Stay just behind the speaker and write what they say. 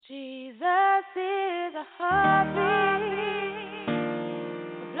a heartbeat,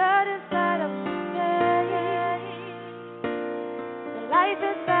 the blood inside of my veins, the life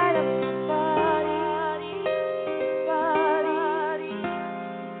inside of my body, body,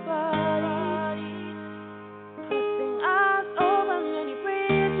 body. Crossing eyes over many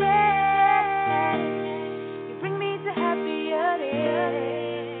bridges, you bring me to happier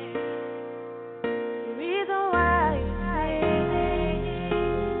days. The reason why you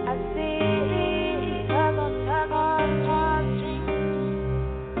I see love on the heartstrings.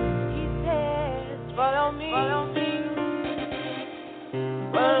 He says, follow me,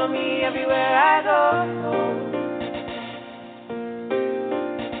 follow me everywhere I go.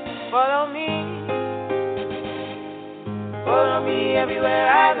 Follow me everywhere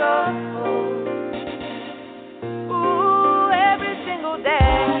I go. Ooh, every single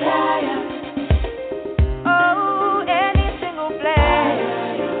day. Oh, any single place.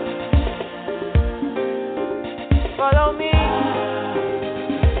 Follow me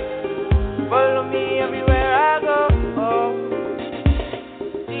everywhere I go.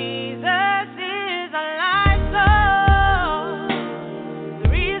 Jesus is a life source, the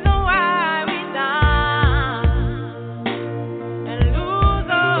reason why we dance and lose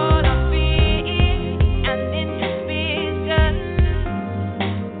all our fear and inhibition.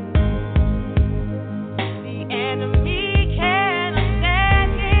 The enemy cannot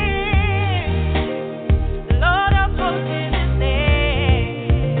stand here. The Lord of hosts is his name.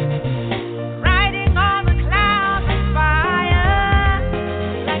 Riding on the clouds of fire,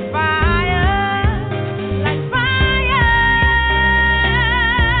 like fire, like fire.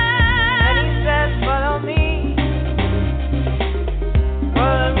 And he says, follow me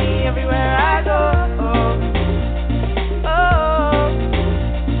everywhere I go. Oh,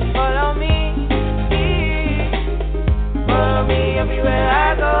 follow me everywhere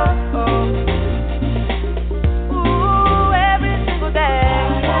I go. Ooh, every single day.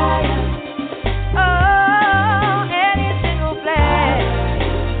 Oh, any single place.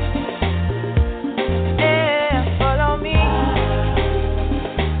 Yeah, follow me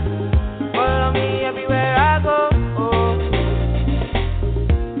everywhere I go.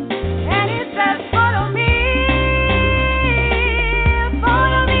 And it says, follow me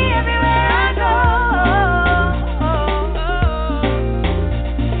everywhere I go.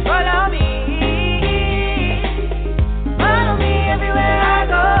 Follow me everywhere I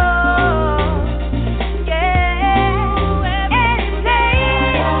go. Yeah, any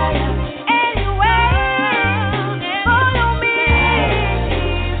place, anywhere. Follow me.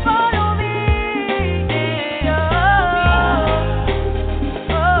 Follow me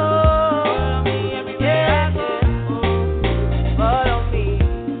everywhere I go. Follow me.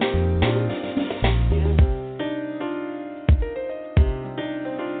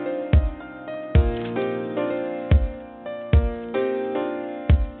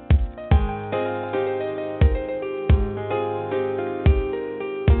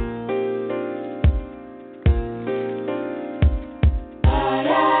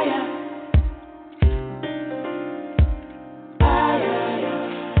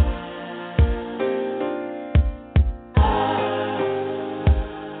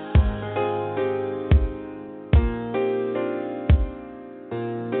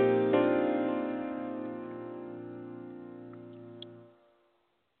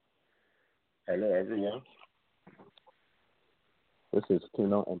 Hello, everyone. This is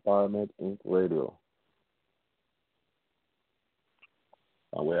Kingdom Empowerment Inc. Radio,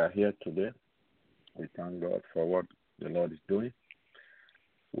 and we are here today. We thank God for what the Lord is doing.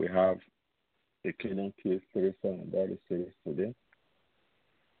 We have a Kingdom Kids Spiritual and Body series today,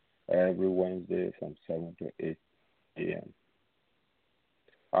 every Wednesday from 7 to 8 a.m.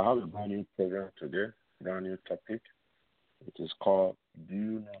 I have a brand new program today, brand new topic. It is called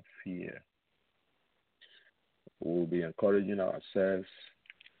Do Not Fear. We'll be encouraging ourselves,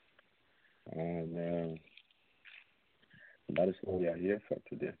 and that is what we are here for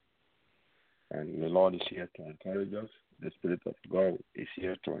today. And the Lord is here to encourage us. The Spirit of God is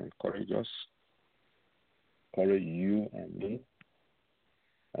here to encourage us, encourage you and me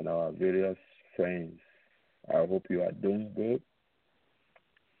and our various friends. I hope you are doing good.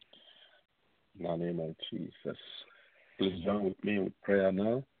 In the name of Jesus. Please join with me with prayer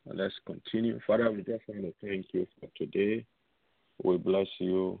now. And let's continue. Father, we just want to thank you for today. We bless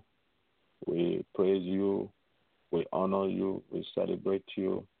you. We praise you. We honor you. We celebrate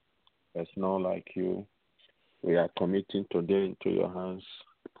you. There's none like you. We are committing today into your hands.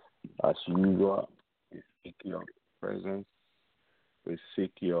 As usual, we seek your presence. We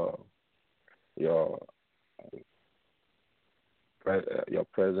seek your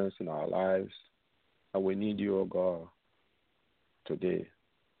presence in our lives. And we need you, O God, today.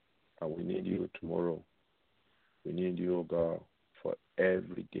 And we need you tomorrow. We need you, O God, for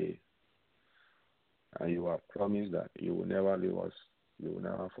every day. And you have promised that you will never leave us. You will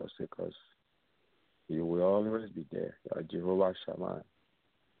never forsake us. You will always be there. You are Jehovah Shammah.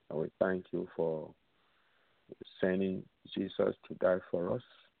 And we thank you for sending Jesus to die for us.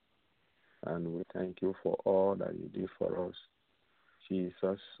 And we thank you for all that you did for us,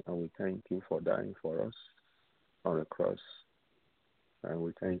 Jesus. And we thank you for dying for us on the cross. And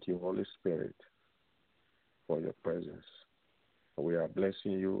we thank you, Holy Spirit, for your presence. We are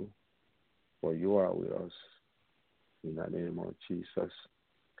blessing you, for you are with us. In the name of Jesus,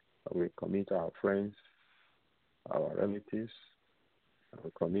 we commit our friends, our relatives,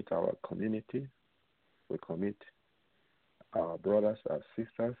 we commit our community, we commit our brothers, our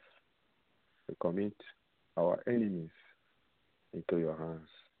sisters, we commit our enemies into your hands.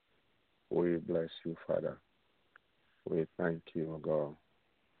 We bless you, Father. We thank you, God,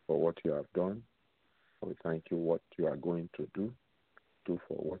 for what you have done. We thank you what you are going to do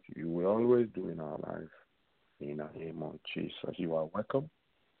for what you will always do in our life. In the name of Jesus, you are welcome.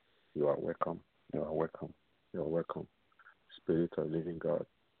 You are welcome. You are welcome. You are welcome. Spirit of living God,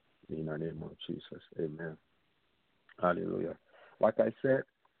 in the name of Jesus. Amen. Hallelujah. Like I said,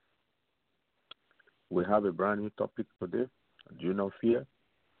 we have a brand new topic today. Do not fear.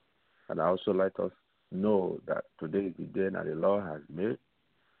 And I also let us know that today is the day that the Lord has made.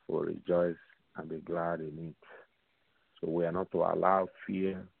 We'll rejoice and be glad in it. So we are not to allow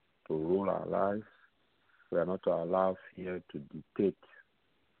fear to rule our lives. We are not to allow fear to dictate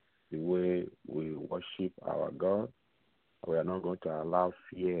the way we worship our God. We are not going to allow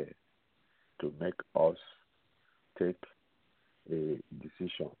fear to make us take a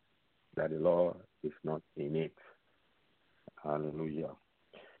decision that the Lord is not in it. Hallelujah.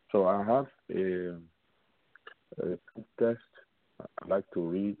 So I have a text I'd like to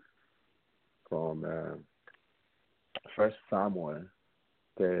read from 1 Samuel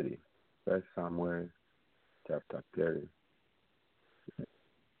 30. 1 Samuel chapter 30.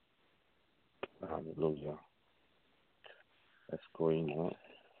 Hallelujah. Let's go in now.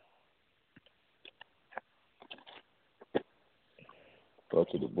 Go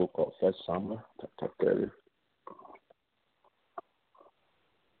to the book of 1 Samuel chapter 30.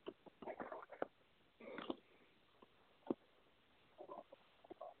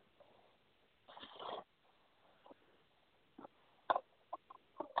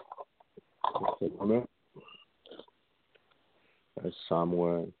 First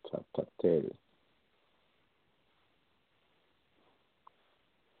Samuel chapter 30.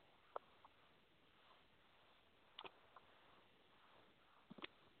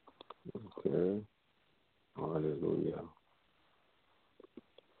 Okay. Hallelujah.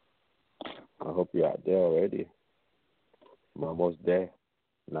 I hope you are there already. I'm almost there.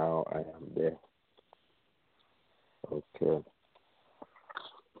 Now I am there. Okay.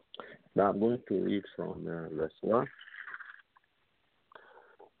 Now I'm going to read from verse 1.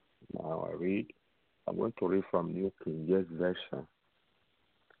 Now I'm going to read from New King James Version.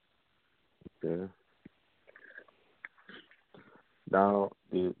 Okay. Now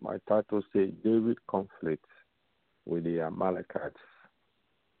my title says David conflict with the Amalekites.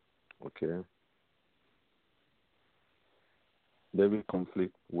 Okay. David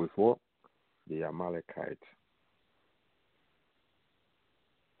conflict with what? The Amalekites.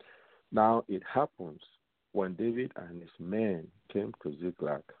 Now it happens when David and his men came to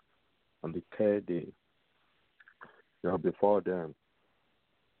Ziklag on the third day. Before them,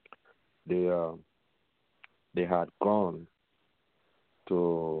 they had gone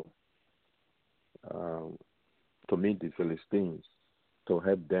to meet the Philistines, to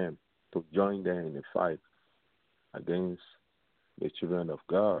help them, to join them in a fight against the children of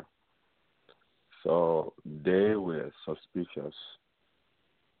God. So they were suspicious.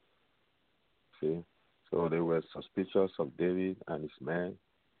 See? So they were suspicious of David and his men,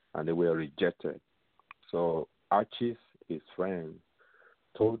 and they were rejected. So Achish, his friend,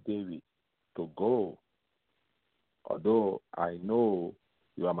 told David to go. Although I know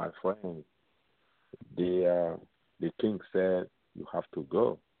you are my friend, the king said you have to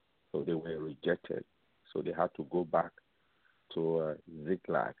go. So they were rejected. So they had to go back to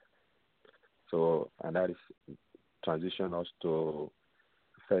Ziklag. So, and that is transition us to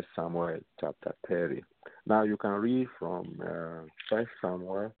 1 Samuel chapter 30. Now you can read from 1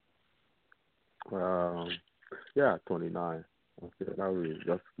 Samuel 29. Okay, that will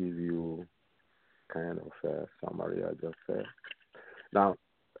just give you kind of a summary I just said. Now,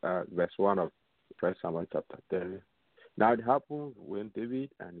 verse 1 of 1 Samuel chapter 30. Now it happened when David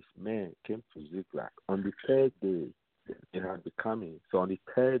and his men came to Ziklag. On the third day, it had been coming. So on the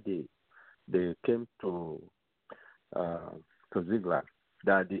third day, they came uh, to Ziklag.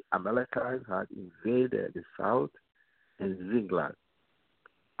 That the Amalekites had invaded the south and Ziklag,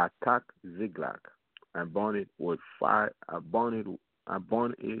 attacked Ziklag, and burned it with fire. Burned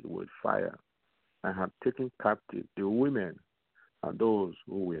it with fire, and had taken captive the women and those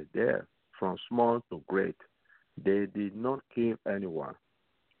who were there, from small to great. They did not kill anyone,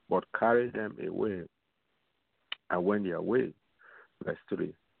 but carried them away and went their way. Verse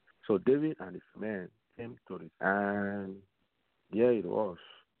 3. So David and his men came to it, and there it was,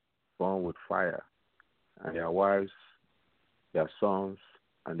 burned with fire, and their wives, their sons,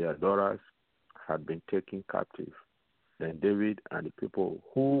 and their daughters had been taken captive. Then David and the people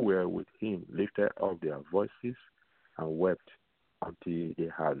who were with him lifted up their voices and wept until they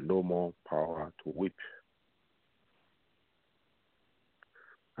had no more power to weep.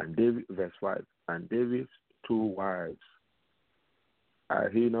 And David, verse 5, and David's two wives,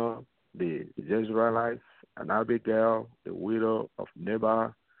 Ahinoam the Jezreelite, and Abigail, the widow of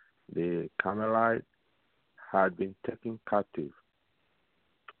Nabal the Carmelite, had been taken captive.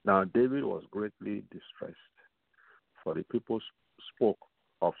 Now David was greatly distressed, for the people spoke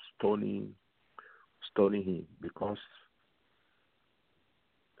of stoning him, because,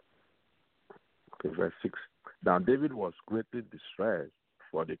 okay, verse 6. Now David was greatly distressed,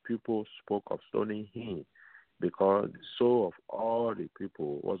 for the people spoke of stoning him, because the soul of all the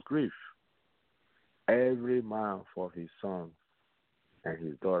people was grief, every man for his sons and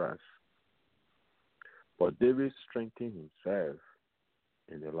his daughters. But David strengthened himself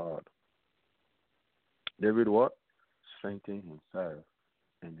in the Lord. David what? Strengthened himself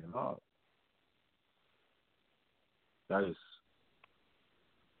in the Lord. That is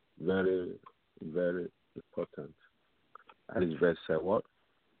very, very important. That is verse what?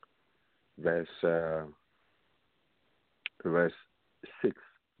 Verse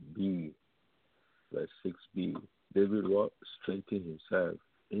 6b. Verse 6b. David what? Strengthened himself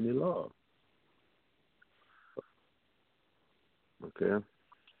in the Lord. Okay.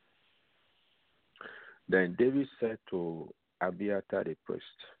 Then David said to Abiathar the priest,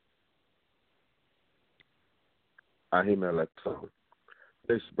 Ahimelech's son,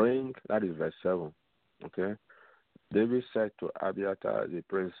 let's bring, that is verse 7. Okay. David said to Abiathar the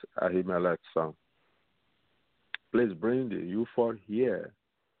priest, Ahimelech's son, please bring the ephod here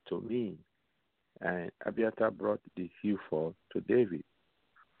to me. And Abiathar brought the ephod to David.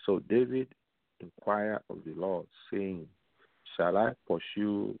 So David inquired of the Lord, saying, shall I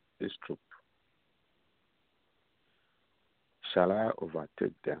pursue this troop? Shall I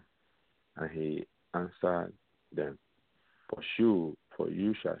overtake them? And he answered them, pursue, for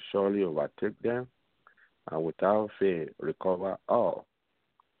you shall surely overtake them, and without fail recover all.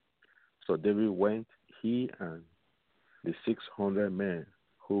 So David went, he and the 600 men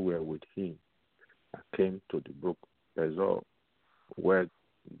who were with him, and came to the brook Bezor, where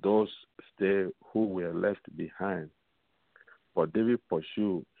those stayed who were left behind. But David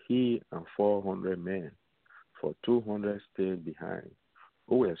pursued, he and 400 men, for 200 stayed behind,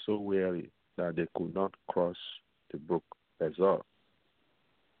 who were so weary that they could not cross the brook Bezor.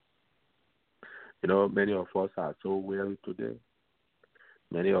 You know, many of us are so weary today.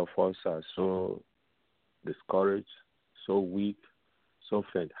 Many of us are so discouraged, so weak, so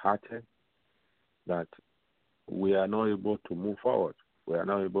faint-hearted that we are not able to move forward. We are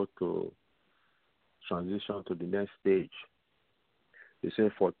not able to transition to the next stage. He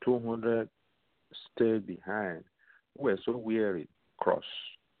said, for 200 stayed behind, who were so weary, cross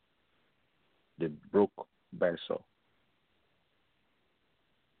the brook Bezor.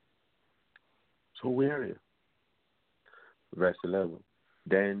 So weary. Verse 11.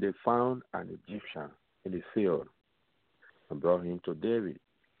 Then they found an Egyptian in the field and brought him to David,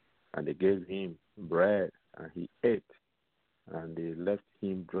 and they gave him bread, and he ate, and they left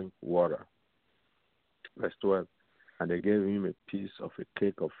him drink water. Verse 12. And they gave him a piece of a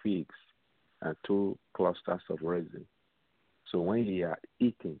cake of figs and 2 clusters of raisin. So when he had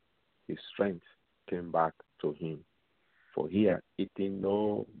eaten, his strength came back to him, for he had eaten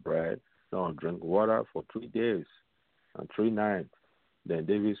no bread nor drink water for 3 days and 3 nights. Then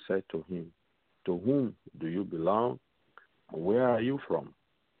David said to him, to whom do you belong? And where are you from?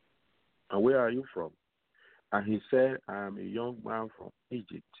 And where are you from? And he said, I am a young man from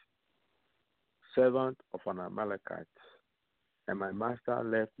Egypt, servant of an Amalekite, and my master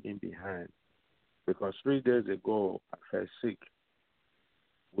left me behind, because 3 days ago I fell sick.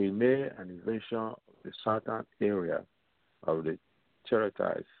 We made an invasion of the southern area of the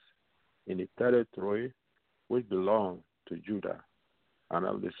Cherethites in the territory which belonged to Judah, and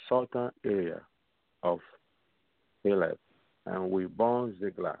of the southern area of Caleb, and we burned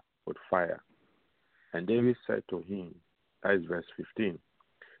Ziklag with fire. And David said to him, that is verse 15,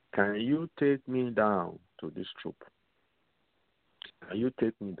 can you take me down to this troop? Can you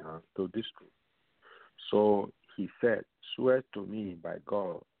take me down to this troop? So he said, swear to me by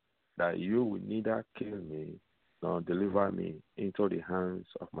God that you will neither kill me nor deliver me into the hands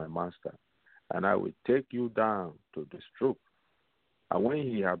of my master, and I will take you down to this troop. And when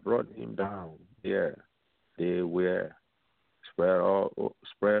he had brought him down there, they were spread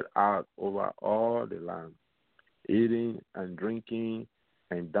out over all the land, eating and drinking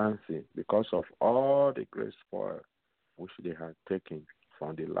and dancing because of all the great spoil which they had taken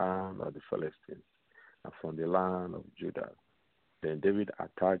from the land of the Philistines and from the land of Judah. Then David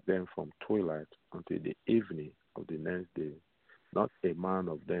attacked them from twilight until the evening of the next day. Not a man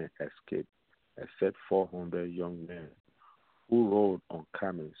of them escaped, except 400 young men who rode on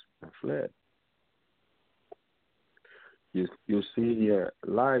camels and fled. You see here,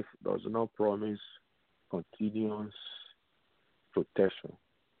 life does not promise continuous protection.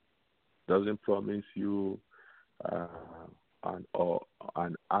 Doesn't promise you an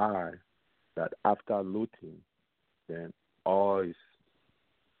eye that after looting, then all is,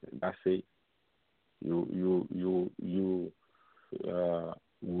 that's it. We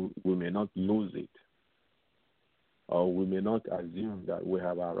may not lose it, or we may not assume that we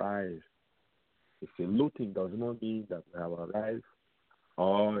have arrived. If the looting does not mean that we have arrived,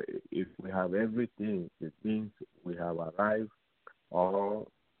 or if we have everything, it means we have arrived, or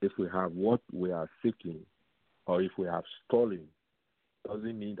if we have what we are seeking, or if we have stolen,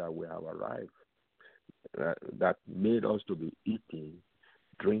 doesn't mean that we have arrived. That made us to be eating,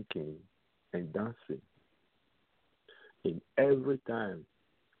 drinking, and dancing. In every time,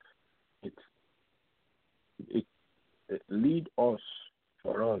 it lead us,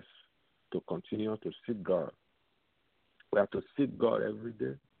 for us, to continue to seek God. We have to seek God every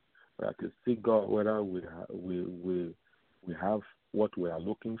day. We have to seek God whether we have what we are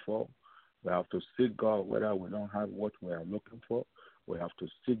looking for. We have to seek God whether we don't have what we are looking for. We have to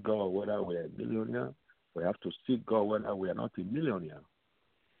seek God whether we are a millionaire. We have to seek God whether we are not a millionaire.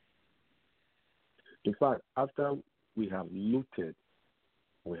 In fact, after we have looted,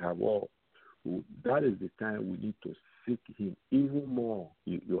 we have all. That is the time we need to seek Him even more.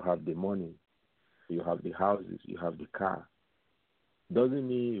 You have the money, you have the houses, you have the car. Doesn't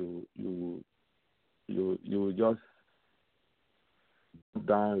mean you just put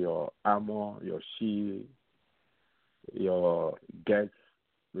down your armor, your shield, your bets,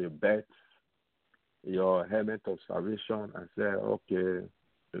 your helmet of salvation, and say, okay,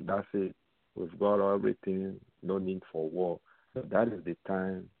 that's it. We've got everything. No need for war. But that is the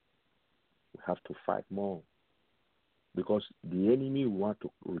time we have to fight more, because the enemy will want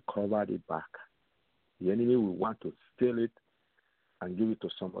to recover it back. The enemy will want to steal it and give it to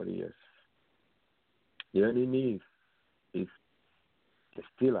somebody else. The enemy is a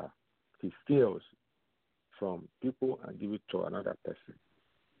stealer. He steals from people and give it to another person.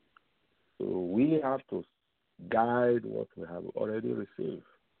 So we have to guide what we have already received. We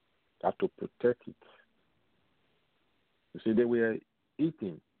have to protect it. You see, they were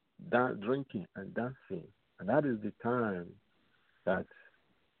eating, drinking, and dancing. And that is the time that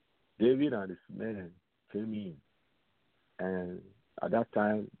David and his men came in. And at that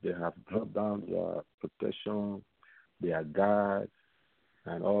time, they have dropped down their protection, their guards,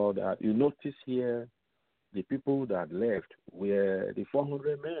 and all that. You notice here, the people that left were the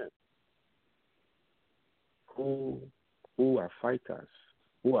 400 men who are fighters,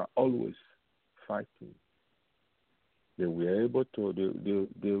 who are always fighting. They were able to,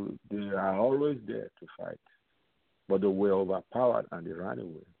 they are always there to fight. But they were overpowered and they ran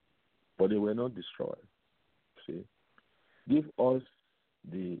away. But they were not destroyed. See? Give us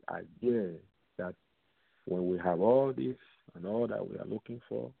the idea that when we have all this and all that we are looking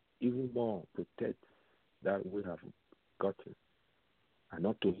for, even more protect that we have gotten and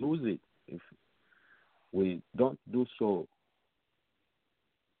not to lose it. If we don't do so,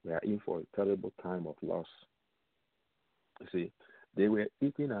 we are in for a terrible time of loss. You see, they were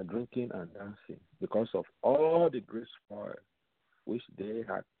eating and drinking and dancing because of all the great spoil which they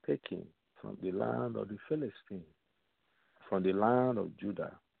had taken from the land of the Philistines, from the land of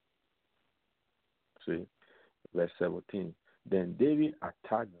Judah. See, verse 17. Then David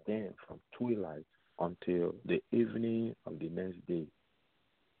attacked them from twilight until the evening of the next day.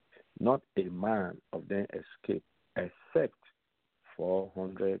 Not a man of them escaped, except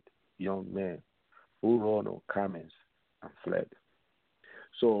 400 young men who rode on camels and fled.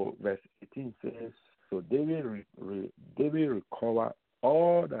 So verse 18 says, So David recovered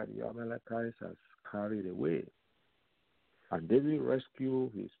all that the Amalekites has carried away. And David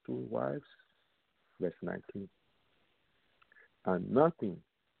rescued his two wives, verse 19. And nothing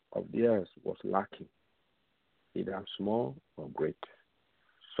of theirs was lacking, either small or great,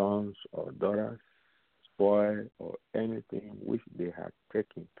 sons or daughters, spoil or anything which they had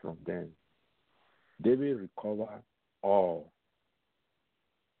taken from them. David recovered all.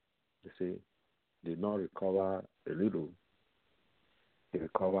 You see, did not recover a little. He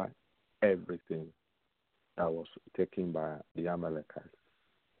recovered everything that was taken by the Amalekites.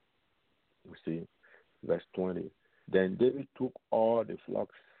 You see, verse 20. Then David took all the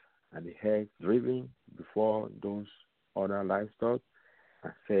flocks and the herds driven before those other livestock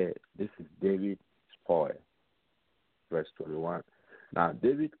and said, "This is David's spoil." Verse 21. Now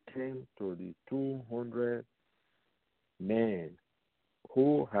David came to the 200 men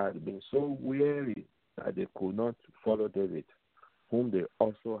who had been so weary that they could not follow David, whom they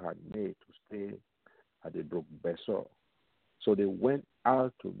also had made to stay at the brook Besor. So they went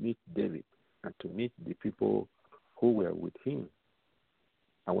out to meet David and to meet the people who were with him.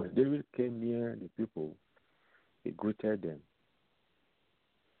 And when David came near the people, he greeted them.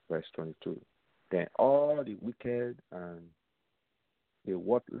 Verse 22. Then all the wicked and the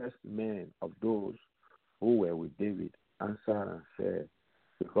worthless men of those who were with David answered and said,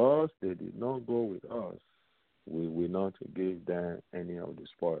 "Because they did not go with us, we will not give them any of the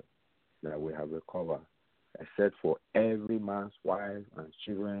spoil that we have recovered, except for every man's wife and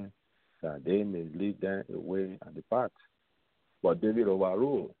children, that they may lead them away and depart." But David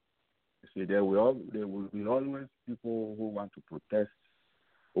overruled. You see, there will be always people who want to protest,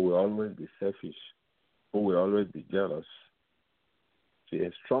 who will always be selfish, who will always be jealous. See,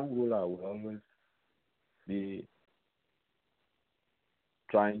 a strong ruler will always be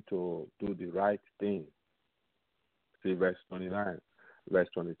trying to do the right thing. See, verse 29, verse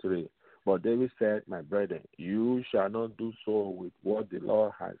 23. But David said, "My brethren, you shall not do so with what the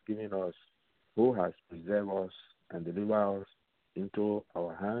Lord has given us, who has preserved us and delivered us into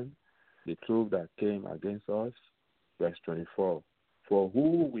our hand, the troop that came against us." Verse 24. For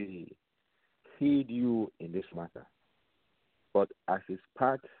who will heed you in this matter? But as his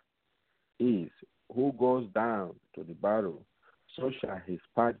part is, who goes down to the battle, so shall his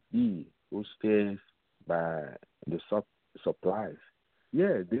part be, who stays by the supplies.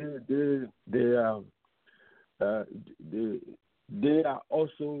 Yeah, they are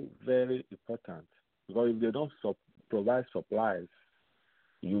also very important, because if they don't provide supplies,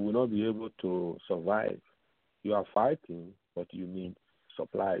 you will not be able to survive. You are fighting, but you need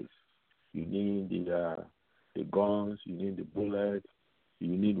supplies. You need the guns, you need the bullets,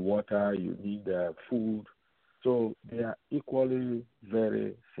 you need water, you need food. So they are equally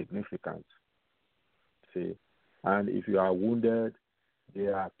very significant. See, and if you are wounded,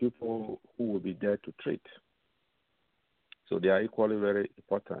 there are people who will be there to treat. So they are equally very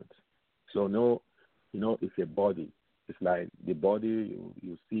important. So it's a body. It's like the body,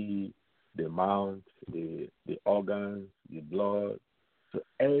 you see the mouth, the organs, the blood. So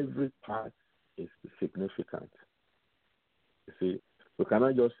every part is significant. You see, we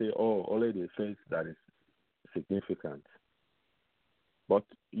cannot just say, "Oh, only the face that is significant." But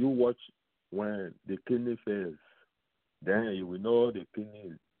you watch when the kidney fails, then you will know the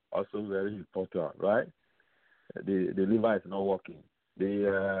kidney is also very important, right? The liver is not working.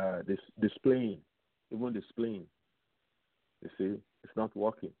 The spleen, even the spleen, you see, it's not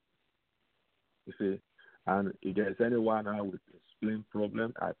working. You see, and if there is anyone now with a spleen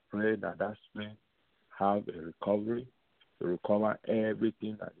problem, I pray that spleen have a recovery, to recover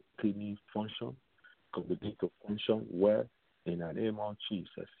everything that the kidney function, could begin to function well in the name of Jesus.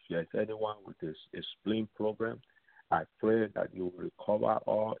 If there is anyone with a spleen problem, I pray that you will recover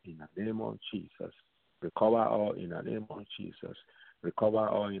all in the name of Jesus. Recover all in the name of Jesus. Recover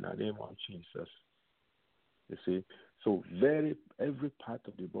all in the name of Jesus. You see, so every part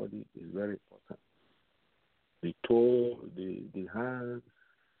of the body is very important. The toe, the hands,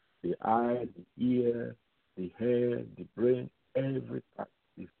 the eye, the ear, the hair, the brain, every part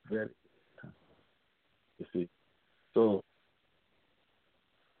is very important. You see, so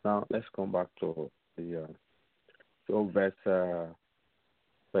now let's come back to the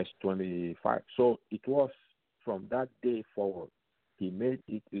verse 25. So it was from that day forward he made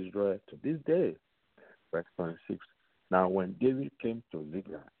it Israel to this day. Verse 26. Now when David came to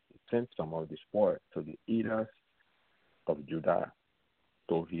Ziklag, he sent some of the spoil to the elders of Judah,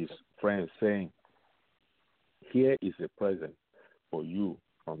 to his friends, saying, "Here is a present for you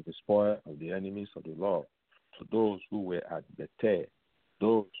from the spoil of the enemies of the Lord, to those who were at Bethel,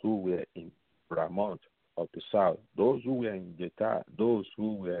 those who were in Ramoth of the south, those who were in Jetah, those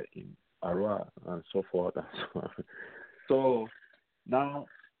who were in Arua, and so forth and so on. So now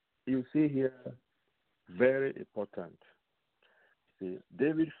you see here, very important. See,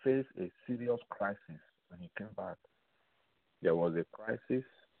 David faced a serious crisis when he came back. There was a crisis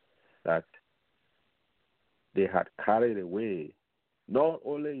that they had carried away not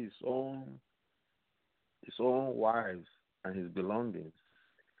only his own wives and his belongings,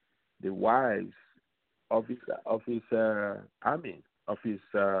 the wives of his army, of his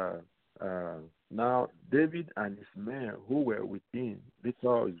now David and his men who were with him lifted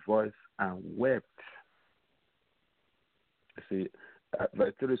up his voice and wept. See,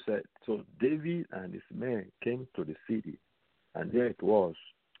 verse 3 said, so David and his men came to the city, and there it was,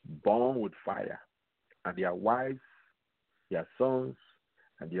 burned with fire, and their wives, their sons,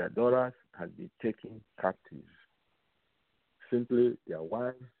 and their daughters had been taken captive. Simply their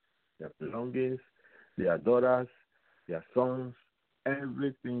wives, their belongings, their daughters, their sons,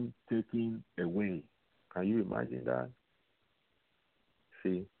 everything taken away. Can you imagine that?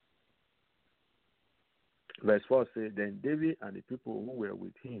 See. Verse 4 says, then David and the people who were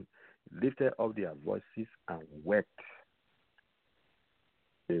with him lifted up their voices and wept.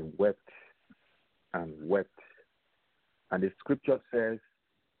 They wept and wept. And the scripture says,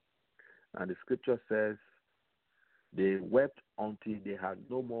 they wept until they had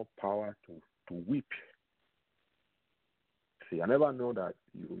no more power to weep. See, I never know that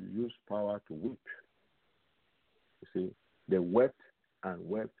you use power to weep. You see, they wept and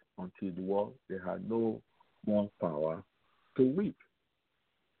wept until they had no more power to weep.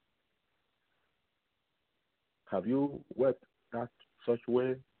 Have you wept that such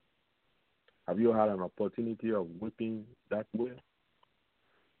way? Have you had an opportunity of weeping that way?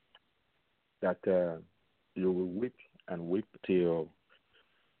 That you will weep and weep till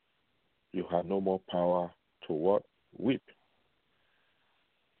you have no more power to what? Weep.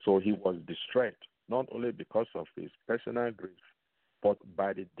 So he was distressed, not only because of his personal grief, but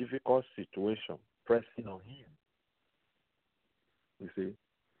by the difficult situation pressing on him. You see,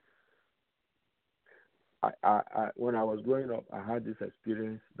 I when I was growing up, I had this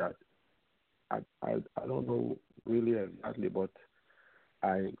experience that I don't know really exactly, but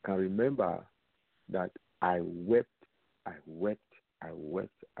I can remember that I wept.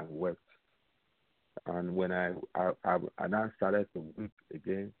 And when I now started to weep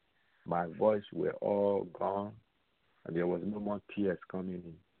again, my voice were all gone, and there was no more tears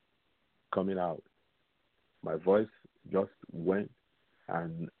coming out. My voice just went,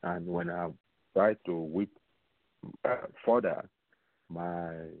 and when I tried to weep further,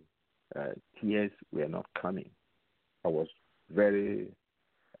 my tears were not coming. I was very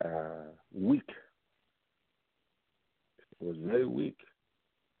weak. I was very weak.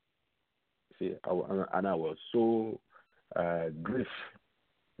 See, I was so grief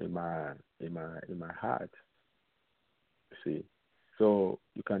in my heart. See, so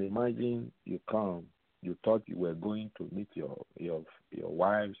you can imagine you come. You thought you were going to meet your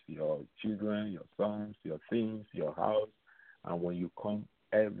wives, your children, your sons, your things, your house, and when you come,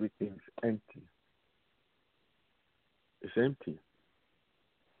 everything's empty. It's empty.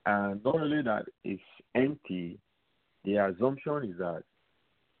 And not only that it's empty, the assumption is that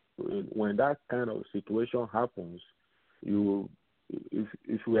when that kind of situation happens,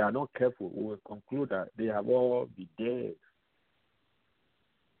 if we are not careful, we will conclude that they have all been dead.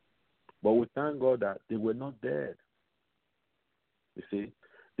 But we thank God that they were not dead. You see,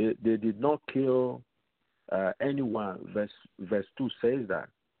 they did not kill anyone. Verse 2 says that.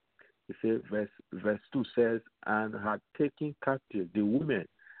 You see, verse 2 says, and had taken captive the women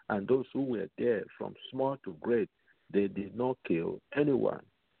and those who were there from small to great. They did not kill anyone,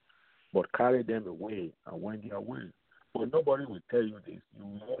 but carried them away and went their way. But nobody will tell you this.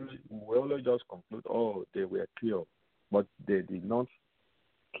 You will only just conclude, oh, they were killed. But they did not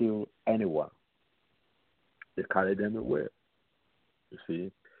kill anyone. They carried them away. You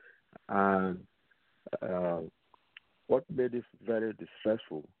see? And what made it very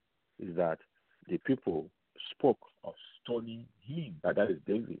distressful is that the people spoke of stoning him. That is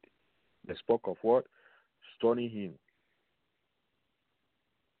David. They spoke of what? Stoning him.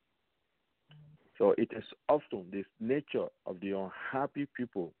 So it is often this nature of the unhappy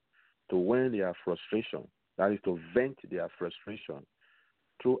people to vent their frustration, that is to vent their frustration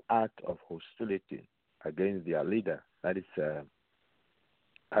through act of hostility against their leader, that is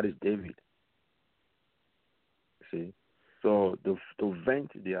David. See, so to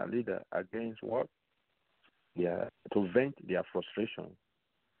vent their leader against what? Yeah, to vent their frustration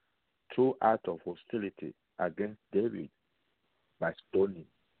through act of hostility against David by stoning.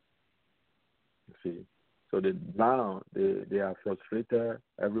 See, so they are frustrated.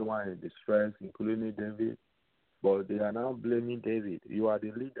 Everyone is distressed, including David. But they are now blaming David. You are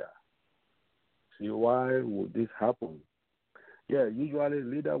the leader. See, why would this happen? Yeah, usually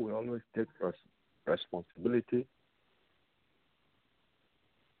leader will always take responsibility.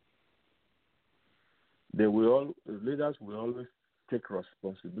 Leaders will always take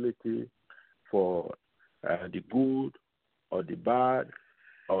responsibility for the good or the bad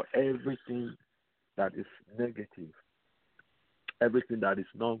or everything that is negative, everything that is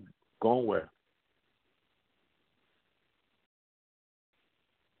not gone well.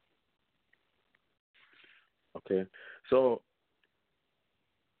 Okay, so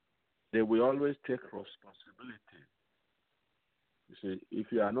they will always take responsibility. You see,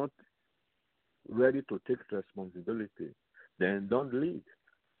 if you are not ready to take responsibility, then don't lead.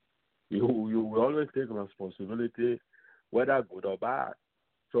 You will always take responsibility, whether good or bad.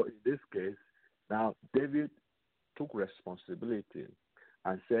 So in this case, now David took responsibility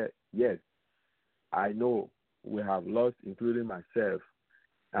and said, yes, I know we have lost, including myself.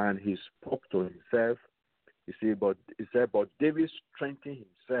 And he spoke to himself. You see, but he said, but David strengthened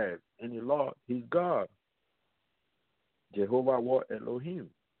himself in the Lord, his God, Jehovah wa Elohim.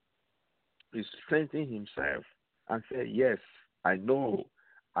 He strengthened himself and said, yes, I know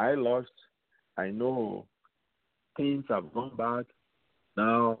I lost. I know things have gone bad.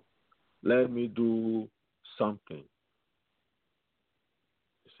 Now, let me do something.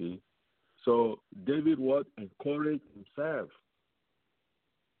 You see? So David would encourage himself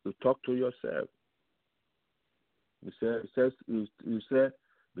to talk to yourself. You said,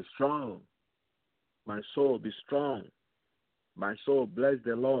 be strong. My soul, be strong. My soul, bless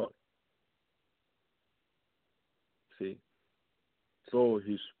the Lord. See? So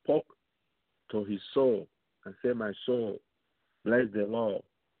he spoke to his soul and said, my soul, bless the Lord.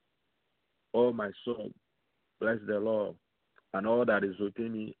 Oh, my soul, bless the Lord. And all that is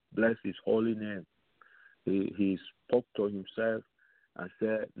within me, bless his holy name. He spoke to himself and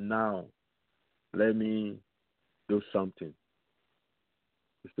said, now, let me do something.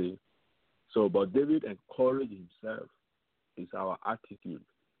 You see? So, but David encouraged himself. It's our attitude.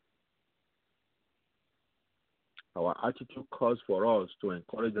 Our attitude calls for us to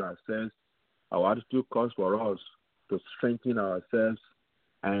encourage ourselves. Our attitude calls for us to strengthen ourselves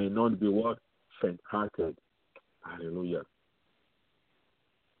and not be what? Faint-hearted. Hallelujah.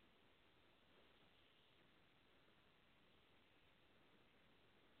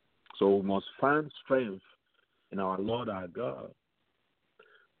 So we must find strength in our Lord our God.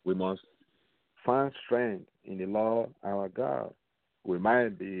 We must find strength in the Lord our God. We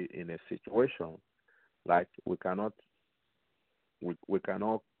might be in a situation like we cannot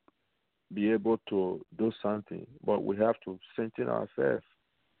be able to do something, but we have to strengthen ourselves.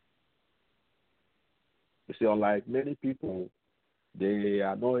 You see, unlike many people, they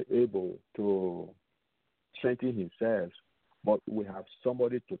are not able to strengthen themselves, but we have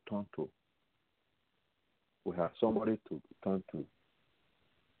somebody to turn to. We have somebody to turn to.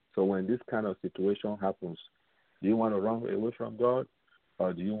 So when this kind of situation happens, do you want to run away from God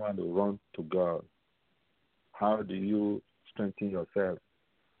or do you want to run to God? How do you strengthen yourself?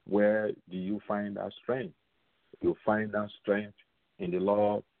 Where do you find that strength? You find that strength in the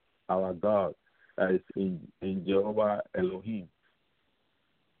Lord our God, that is in Jehovah Elohim.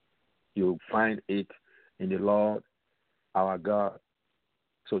 You find it in the Lord our God.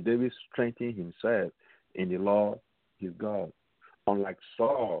 So David strengthened himself in the Lord his God. Unlike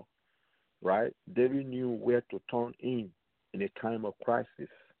Saul, right? David knew where to turn in a time of crisis. You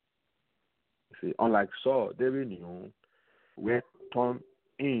see, unlike Saul, David knew where to turn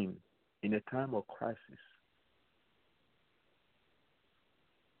in a time of crisis.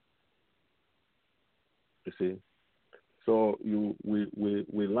 You see, so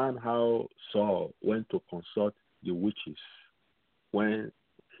we learn how Saul went to consult the witches when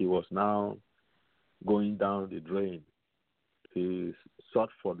he was now going down the drain. He sought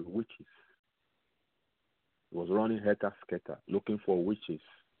for the witches. He was running helter-skelter, looking for witches.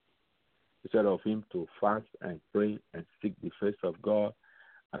 Instead of him to fast and pray and seek the face of God,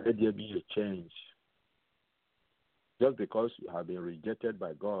 and let there be a change. Just because you have been rejected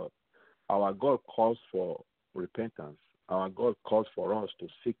by God, our God calls for repentance. Our God calls for us to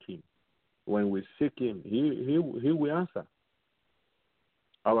seek him. When we seek him, he will answer.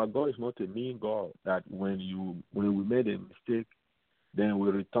 Our God is not a mean God that when we made a mistake, then we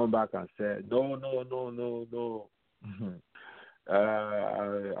return back and say, no.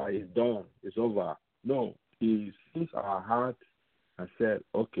 It's done. It's over. No, he sees our heart and said,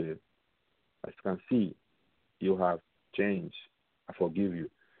 okay, as you can see, you have changed. I forgive you.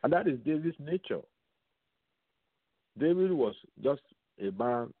 And that is David's nature. David was just a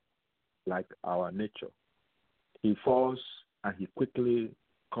man like our nature. He falls and he quickly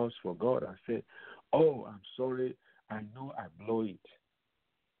calls for God and says, "Oh, I'm sorry. I know I blew it.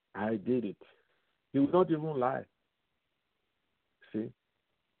 I did it." He will not even lie. See?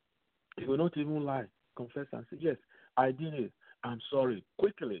 He will not even lie. Confess and say, "Yes, I did it. I'm sorry."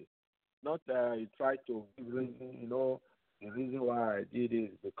 Quickly. Not he tried to give reason, the reason why I did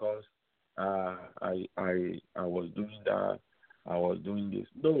it is because I was doing that, I was doing this.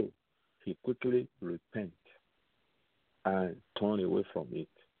 No. He quickly repent and turn away from it.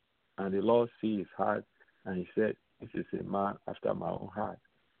 And the Lord see his heart, and he said, "This is a man after my own heart."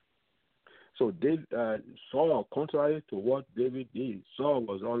 So Saul, contrary to what David did, Saul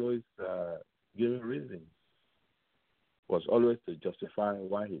was always giving reasons, was always to justify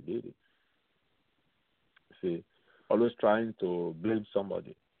why he did it. See, always trying to blame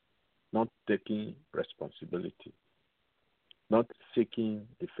somebody, not taking responsibility, not seeking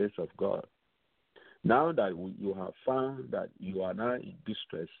the face of God. Now that you have found that you are now in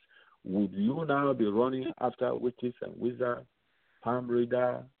distress, would you now be running after witches and wizards, palm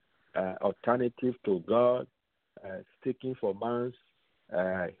reader, alternative to God, seeking for man's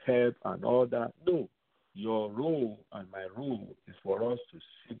help and all that? No. Your role and my role is for us to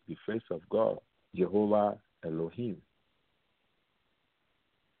seek the face of God, Jehovah Elohim.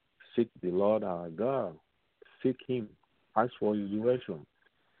 Seek the Lord our God. Seek him. Ask for his direction.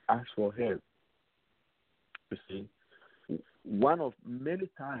 Ask for help. You see, one of many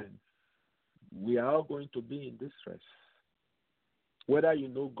times we are all going to be in distress, whether you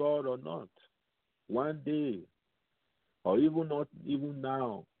know God or not. One day, or even not even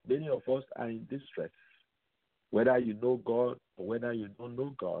now, many of us are in distress. Whether you know God or whether you don't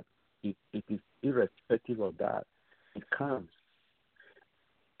know God, it is irrespective of that. It comes.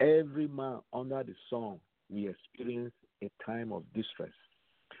 Every man under the sun will experience a time of distress.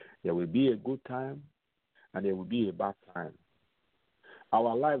 There will be a good time and there will be a bad time.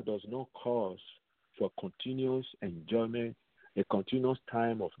 Our life does not cause for continuous enjoyment, a continuous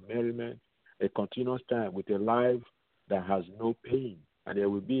time of merriment, a continuous time with a life that has no pain. And there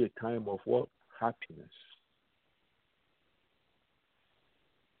will be a time of what? Happiness.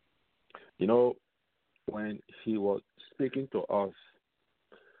 When he was speaking to us,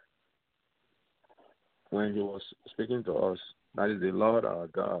 that is the Lord our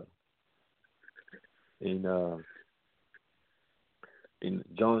God, in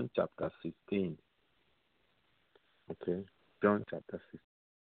John chapter 16. Okay, John chapter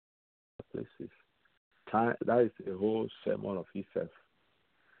 16. Places. That is a whole sermon of itself.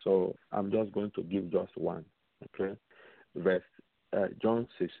 So I'm just going to give just one. Okay, John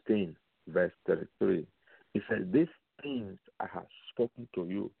 16, verse 33. He says, "These things I have spoken to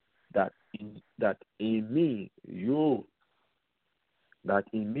you, that in me you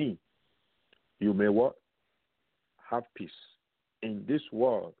may what? Have peace. In this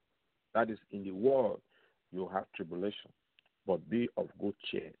world, that is in the world, you have tribulation, but be of good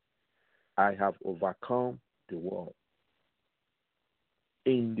cheer. I have overcome the world."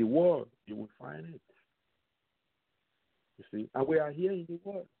 In the world, you will find it. You see, and we are here in the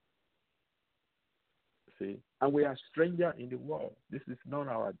world. You see, and we are strangers in the world. This is not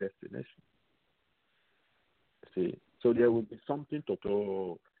our destination. You see, so there will be something to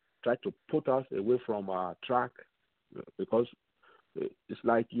try to put us away from our track, because it's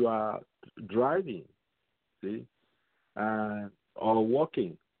like you are driving, see, or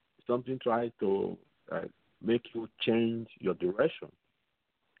walking. Something tries to make you change your direction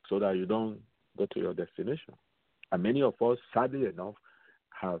so that you don't go to your destination. And many of us, sadly enough,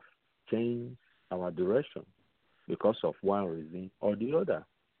 have changed our direction because of one reason or the other,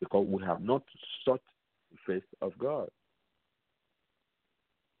 because we have not sought the face of God.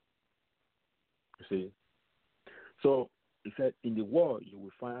 You see? So he said, in the world you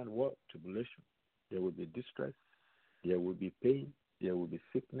will find what? Tribulation. There will be distress, there will be pain, there will be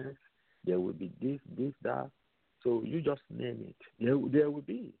sickness, there will be this, that. So you just name it. There will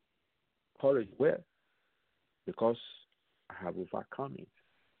be. Courage, where? Because I have overcome it.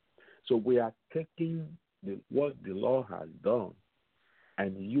 So we are taking what the Lord has done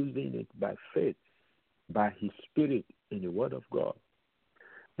and using it by faith, by his Spirit in the Word of God.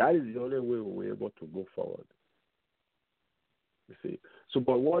 That is the only way we're able to go forward. You see? So,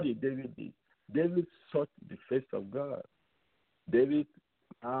 but what did David do? David sought the face of God. David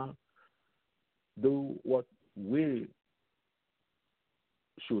do what we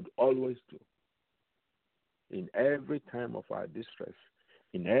should always do. In every time of our distress,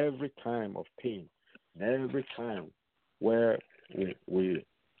 in every time of pain, in every time where we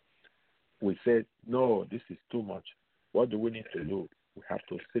we said, no, this is too much. What do we need to do? We have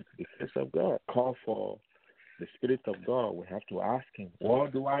to seek the face of God, call for the Spirit of God. We have to ask Him,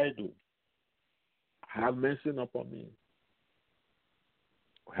 what do I do? Have mercy upon me.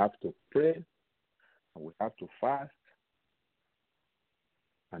 We have to pray, and we have to fast,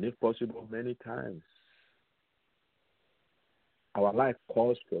 and if possible, many times. Our life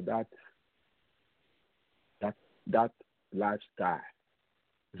calls for that lifestyle.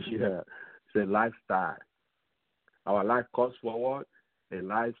 Yeah, it's a lifestyle. Our life calls for what? A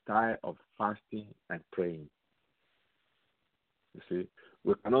lifestyle of fasting and praying. You see,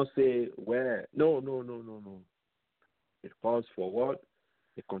 we cannot say where. No. It calls for what?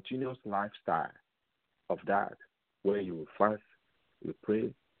 A continuous lifestyle of that, where you will fast, you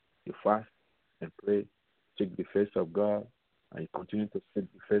pray, you fast and pray, seek the face of God, and you continue to seek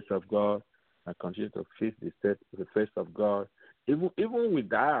the face of God, and continue to seek the face of God. Even with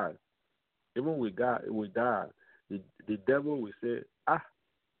that, the devil will say,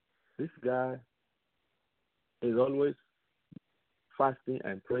 this guy is always fasting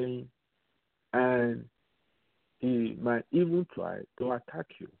and praying, and he might even try to attack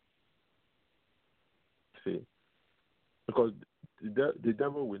you. See, because the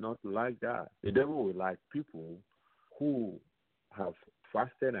devil will not like that. The devil will like people who have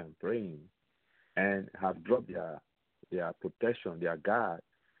fasted and praying and have dropped their protection, their guard,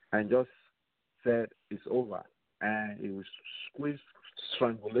 and just said it's over, and he will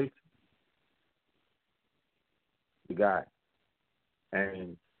strangulate the guy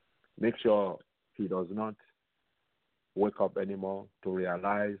and make sure he does not wake up anymore to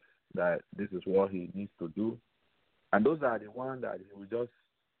realize that this is what he needs to do. And those are the ones that he will just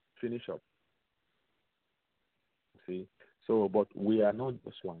finish up. See? So, but we are not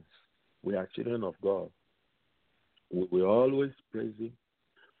those ones. We are children of God. We will always praise Him.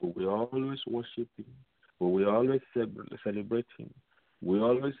 We will always worship Him. We will always celebrate Him. We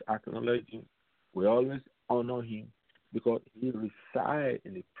always acknowledge Him. We always honor Him, because He resides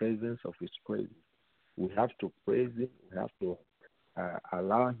in the presence of His praise. We have to praise Him. We have to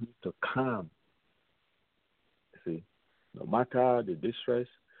allow Him to calm. See, no matter the distress,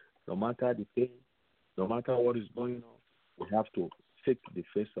 no matter the pain, no matter what is going on, we have to seek the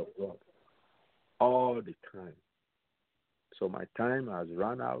face of God all the time. So my time has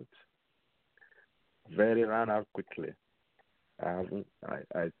run out, ran out quickly. I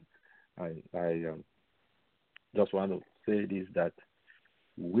just want to say this, that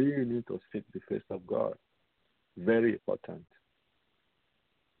we need to seek the face of God. Very important.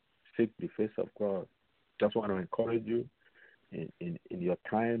 Seek the face of God. Just want to encourage you in your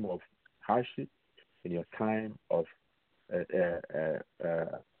time of hardship, in your time of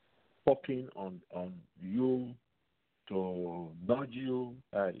poking on you, to nudge you,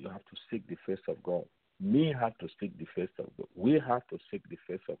 you have to seek the face of God. Me have to seek the face of God. We have to seek the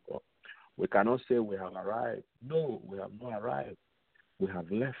face of God. We cannot say we have arrived. No, we have not arrived. We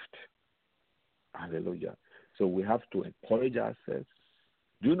have left. Hallelujah. So we have to encourage ourselves.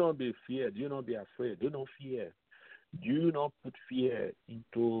 Do not be feared. Do not be afraid. Do not fear. Do not put fear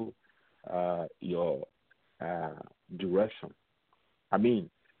into your direction. I mean,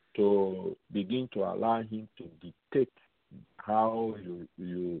 to begin to allow Him to dictate how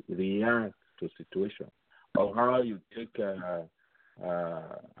you react to situation, or how you take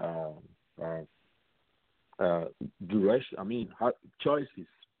direction. I mean, choices.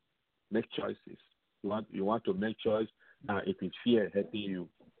 Make choices. You want to make choice. Now, if it's fear helping you,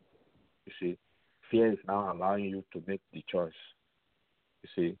 you see, fear is now allowing you to make the choice. You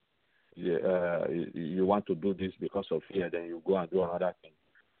see, you want to do this because of fear, then you go and do another thing.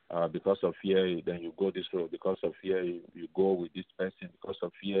 Because of fear, then you go this road. Because of fear, you go with this person. Because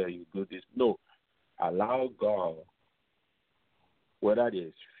of fear, you do this. No, allow God, whether there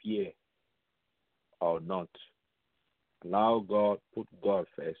is fear or not, allow God, put God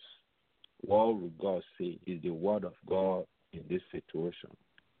first. What will God say? Is the word of God in this situation?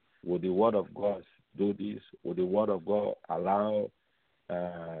 Will the word of God do this? Will the word of God allow,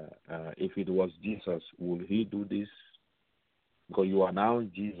 if it was Jesus, will He do this? Because you are now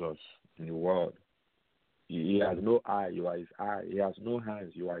Jesus in the world. He has no eye, you are His eye. He has no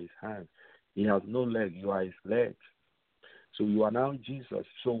hands, you are His hands. He has no leg, you are His leg. So you are now Jesus.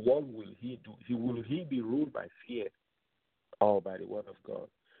 So what will He do? Will He be ruled by fear or by the word of God?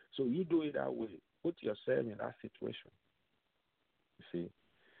 So you do it that way. Put yourself in that situation. You see?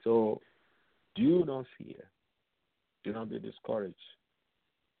 So do not fear. Do not be discouraged.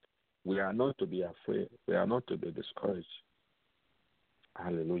 We are not to be afraid. We are not to be discouraged.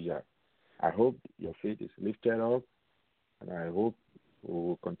 Hallelujah. I hope your faith is lifted up, and I hope We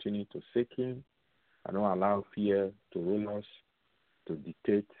will continue to seek Him and not allow fear to rule us, to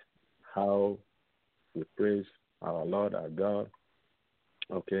dictate how we praise our Lord, our God.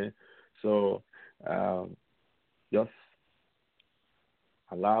 Okay? So just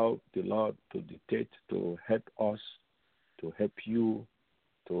allow the Lord to dictate, to help us, to help you,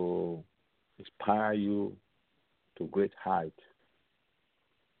 to inspire you to great height.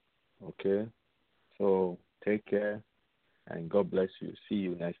 Okay? So take care and God bless you. See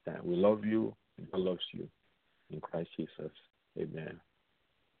you next time. We love you. God loves you. In Christ Jesus. Amen.